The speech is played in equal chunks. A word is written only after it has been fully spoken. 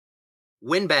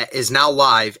WynnBET is now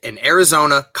live in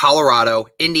Arizona, Colorado,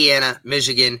 Indiana,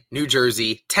 Michigan, New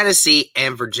Jersey, Tennessee,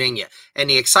 and Virginia. And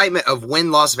the excitement of Wynn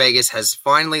Las Vegas has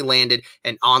finally landed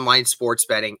in online sports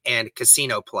betting and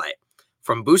casino play.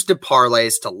 From boosted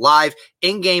parlays to live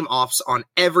in-game offs on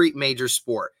every major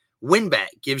sport,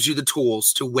 WynnBET gives you the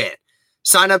tools to win.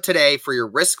 Sign up today for your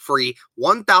risk-free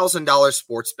 $1,000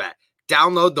 sports bet.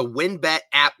 Download the WynnBET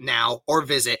app now or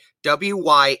visit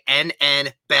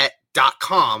wynnbet.com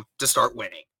to start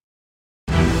winning.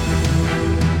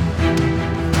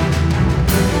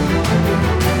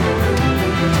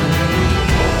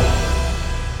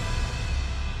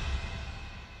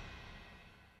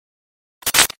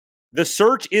 The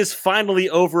search is finally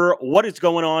over. What is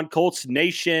going on, Colts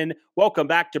Nation? Welcome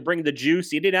back to Bring the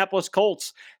Juice. The Indianapolis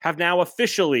Colts have now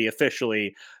officially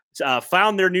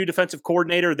found their new defensive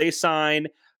coordinator. They sign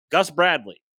Gus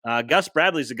Bradley. Gus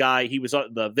Bradley's a guy, he was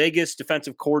the Vegas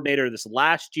defensive coordinator this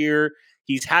last year.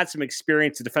 He's had some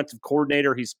experience as defensive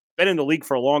coordinator. He's been in the league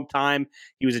for a long time.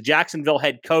 He was a Jacksonville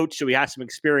head coach, so he has some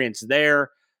experience there.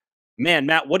 Man,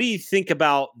 Matt, what do you think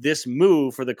about this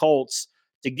move for the Colts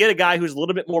to get a guy who's a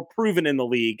little bit more proven in the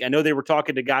league? I know they were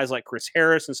talking to guys like Chris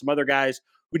Harris and some other guys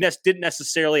who didn't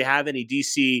necessarily have any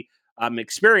DC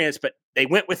experience, but they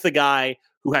went with the guy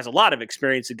who has a lot of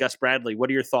experience in Gus Bradley. What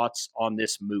are your thoughts on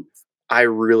this move? I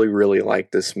really, really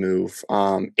like this move.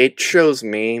 It shows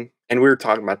me, and we were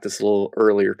talking about this a little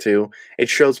earlier too, it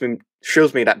shows me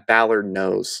that Ballard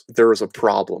knows there was a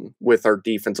problem with our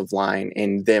defensive line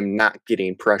and them not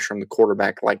getting pressure on the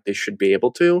quarterback like they should be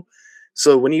able to.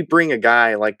 So when you bring a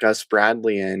guy like Gus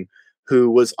Bradley in, who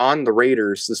was on the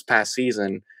Raiders this past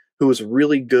season, who was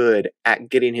really good at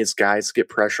getting his guys to get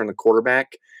pressure on the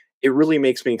quarterback, it really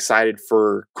makes me excited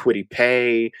for Kwity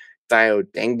Paye, Dio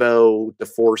Dangbo,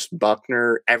 DeForest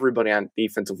Buckner, everybody on the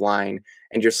defensive line,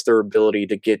 and just their ability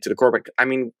to get to the quarterback. I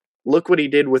mean, look what he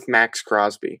did with Max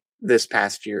Crosby this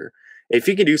past year. If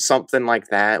he could do something like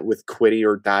that with Kwity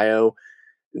or Dio,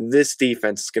 this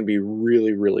defense is going to be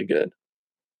really, really good.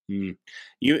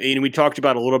 We talked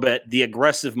about a little bit the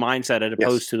aggressive mindset as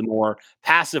opposed to the more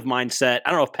passive mindset. I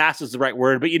don't know if passive is the right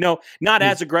word, but not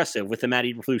as aggressive with the Matt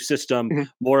Eberflus system.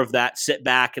 More of that sit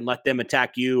back and let them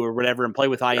attack you or whatever, and play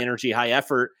with high energy, high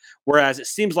effort. Whereas it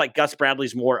seems like Gus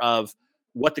Bradley's more of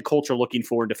what the Colts are looking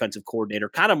for in defensive coordinator,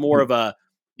 kind of more of a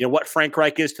what Frank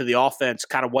Reich is to the offense,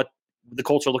 kind of what the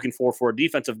Colts are looking for a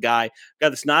defensive guy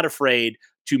that's not afraid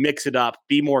to mix it up,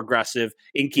 be more aggressive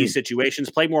in key situations,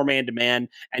 play more man-to-man.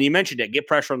 And you mentioned it, get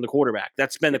pressure on the quarterback.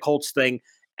 That's been the Colts thing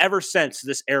ever since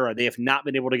this era. They have not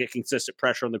been able to get consistent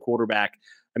pressure on the quarterback.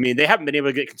 I mean, they haven't been able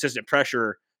to get consistent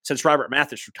pressure since Robert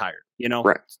Mathis retired,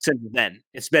 since then.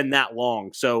 It's been that long.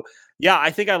 So, yeah,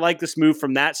 I think I like this move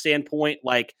from that standpoint.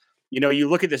 Like, you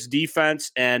look at this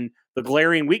defense, and the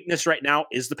glaring weakness right now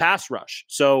is the pass rush.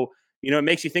 So, it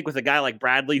makes you think with a guy like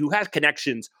Bradley, who has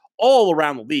connections all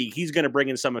around the league, he's going to bring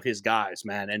in some of his guys,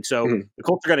 man. And so the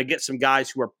Colts are going to get some guys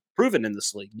who are proven in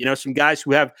this league, some guys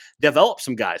who have developed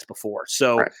some guys before.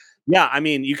 So, yeah, I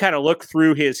mean, you kind of look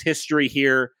through his history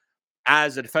here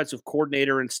as a defensive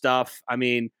coordinator and stuff. I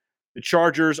mean, the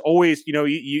Chargers always,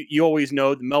 you always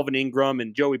know the Melvin Ingram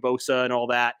and Joey Bosa and all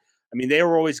that. I mean, they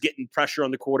were always getting pressure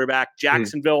on the quarterback.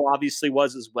 Jacksonville obviously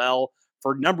was as well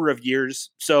for a number of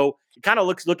years. So you kind of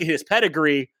look at his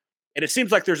pedigree, and it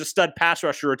seems like there's a stud pass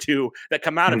rusher or two that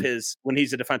come out of his when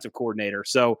he's a defensive coordinator.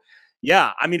 So,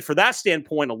 yeah, I mean, for that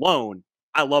standpoint alone,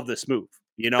 I love this move.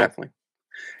 Definitely.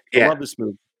 I love this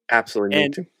move. Absolutely.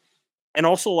 And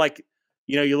also, like,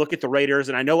 you look at the Raiders,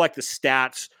 and I know like the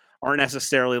stats aren't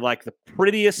necessarily like the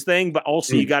prettiest thing, but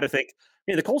also you got to think,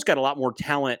 the Colts got a lot more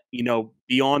talent,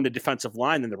 beyond the defensive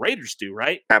line than the Raiders do,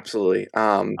 right? Absolutely.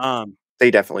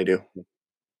 They definitely do.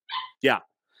 Yeah.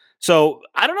 So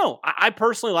I don't know. I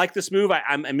personally like this move.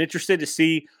 I'm interested to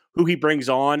see who he brings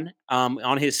on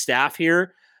his staff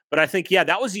here. But I think,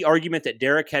 that was the argument that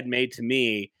Derek had made to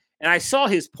me. And I saw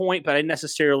his point, but I didn't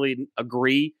necessarily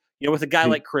agree. With a guy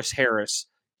like Chris Harris,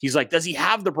 he's like, does he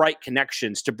have the right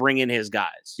connections to bring in his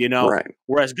guys? Right.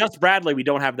 Whereas Gus Bradley, we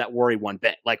don't have that worry one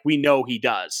bit. Like, we know he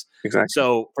does. Exactly.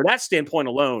 So for that standpoint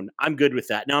alone, I'm good with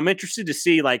that. Now I'm interested to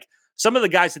see like some of the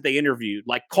guys that they interviewed,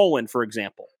 like Colin, for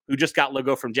example, who just got let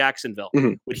go from Jacksonville.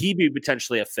 Would he be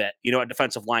potentially a fit, a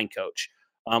defensive line coach?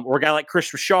 Or a guy like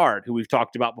Chris Richard, who we've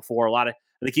talked about before. I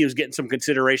think he was getting some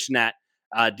consideration at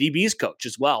DB's coach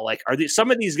as well. Like, are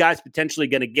some of these guys potentially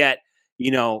going to get,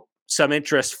 some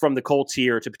interest from the Colts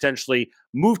here to potentially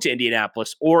move to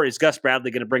Indianapolis? Or is Gus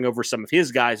Bradley going to bring over some of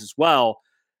his guys as well?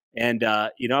 And,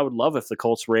 I would love if the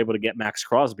Colts were able to get Max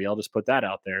Crosby. I'll just put that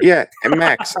out there. Yeah. And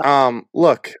Max,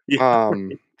 look,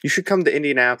 you should come to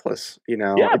Indianapolis.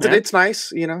 Yeah, it's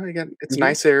nice. Again, it's a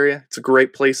nice area. It's a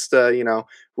great place to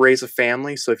raise a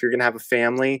family. So if you're gonna have a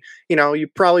family, you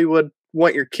probably would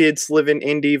want your kids to live in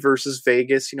Indy versus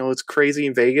Vegas. It's crazy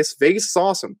in Vegas. Vegas is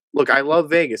awesome. Look, I love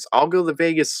Vegas. I'll go to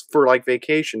Vegas for like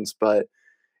vacations, but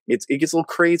it gets a little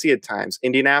crazy at times.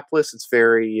 Indianapolis, it's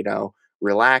very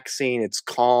relaxing. It's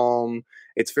calm.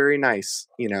 It's very nice.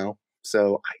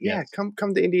 So yeah, come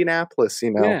to Indianapolis.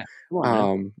 Yeah, come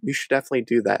on, you should definitely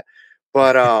do that.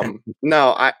 But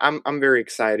no, I'm very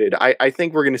excited. I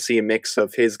think we're going to see a mix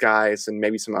of his guys and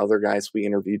maybe some other guys we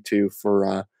interviewed too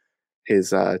for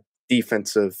his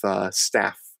defensive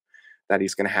staff that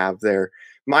he's going to have there.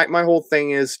 My whole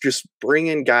thing is just bring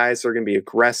in guys that are going to be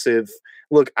aggressive.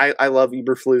 Look, I love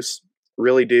Eberflus,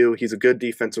 really do. He's a good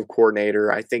defensive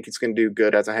coordinator. I think he's going to do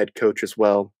good as a head coach as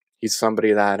well. He's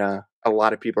somebody that a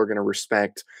lot of people are going to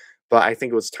respect. But I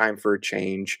think it was time for a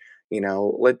change.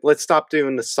 Let's stop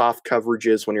doing the soft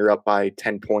coverages when you're up by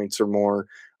 10 points or more.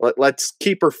 Let's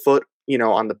keep our foot,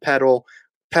 on the pedal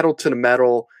to the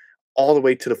metal all the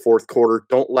way to the fourth quarter.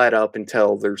 Don't let up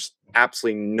until there's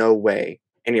absolutely no way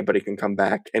anybody can come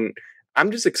back. And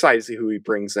I'm just excited to see who he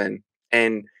brings in.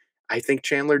 And I think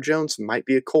Chandler Jones might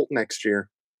be a Colt next year.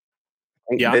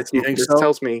 Yeah, this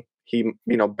tells me he,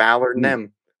 Ballard and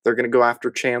them, they're going to go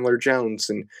after Chandler Jones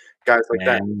and guys like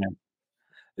that.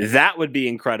 That would be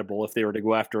incredible if they were to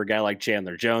go after a guy like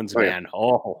Chandler Jones, man.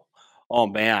 Yeah. Oh,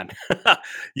 man.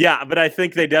 Yeah, but I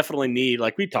think they definitely need,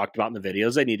 like we talked about in the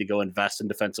videos, they need to go invest in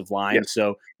defensive line. Yeah.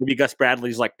 So maybe Gus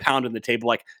Bradley's like pounding the table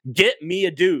like, get me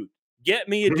a dude. Get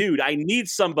me a dude. I need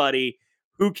somebody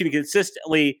who can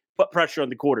consistently put pressure on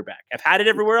the quarterback. I've had it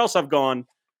everywhere else I've gone.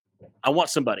 I want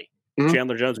somebody.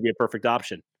 Chandler Jones would be a perfect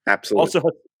option. Absolutely. Also,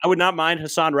 I would not mind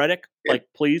Hassan Reddick. Yeah. Like,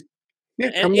 please. Yeah,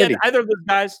 and either of those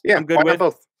guys, I'm good with.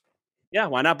 Both? Yeah,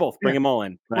 why not both? Bring them all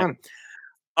in. Right?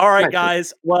 All right,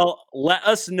 guys. Well, let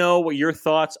us know what your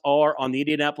thoughts are on the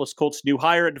Indianapolis Colts' new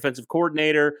hire at defensive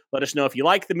coordinator. Let us know if you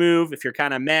like the move, if you're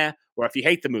kind of meh, or if you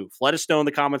hate the move. Let us know in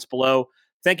the comments below.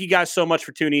 Thank you guys so much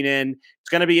for tuning in. It's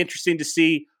going to be interesting to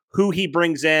see who he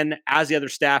brings in as the other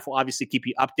staff. We'll obviously keep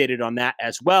you updated on that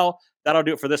as well. That'll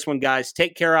do it for this one, guys.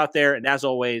 Take care out there. And as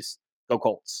always, go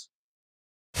Colts.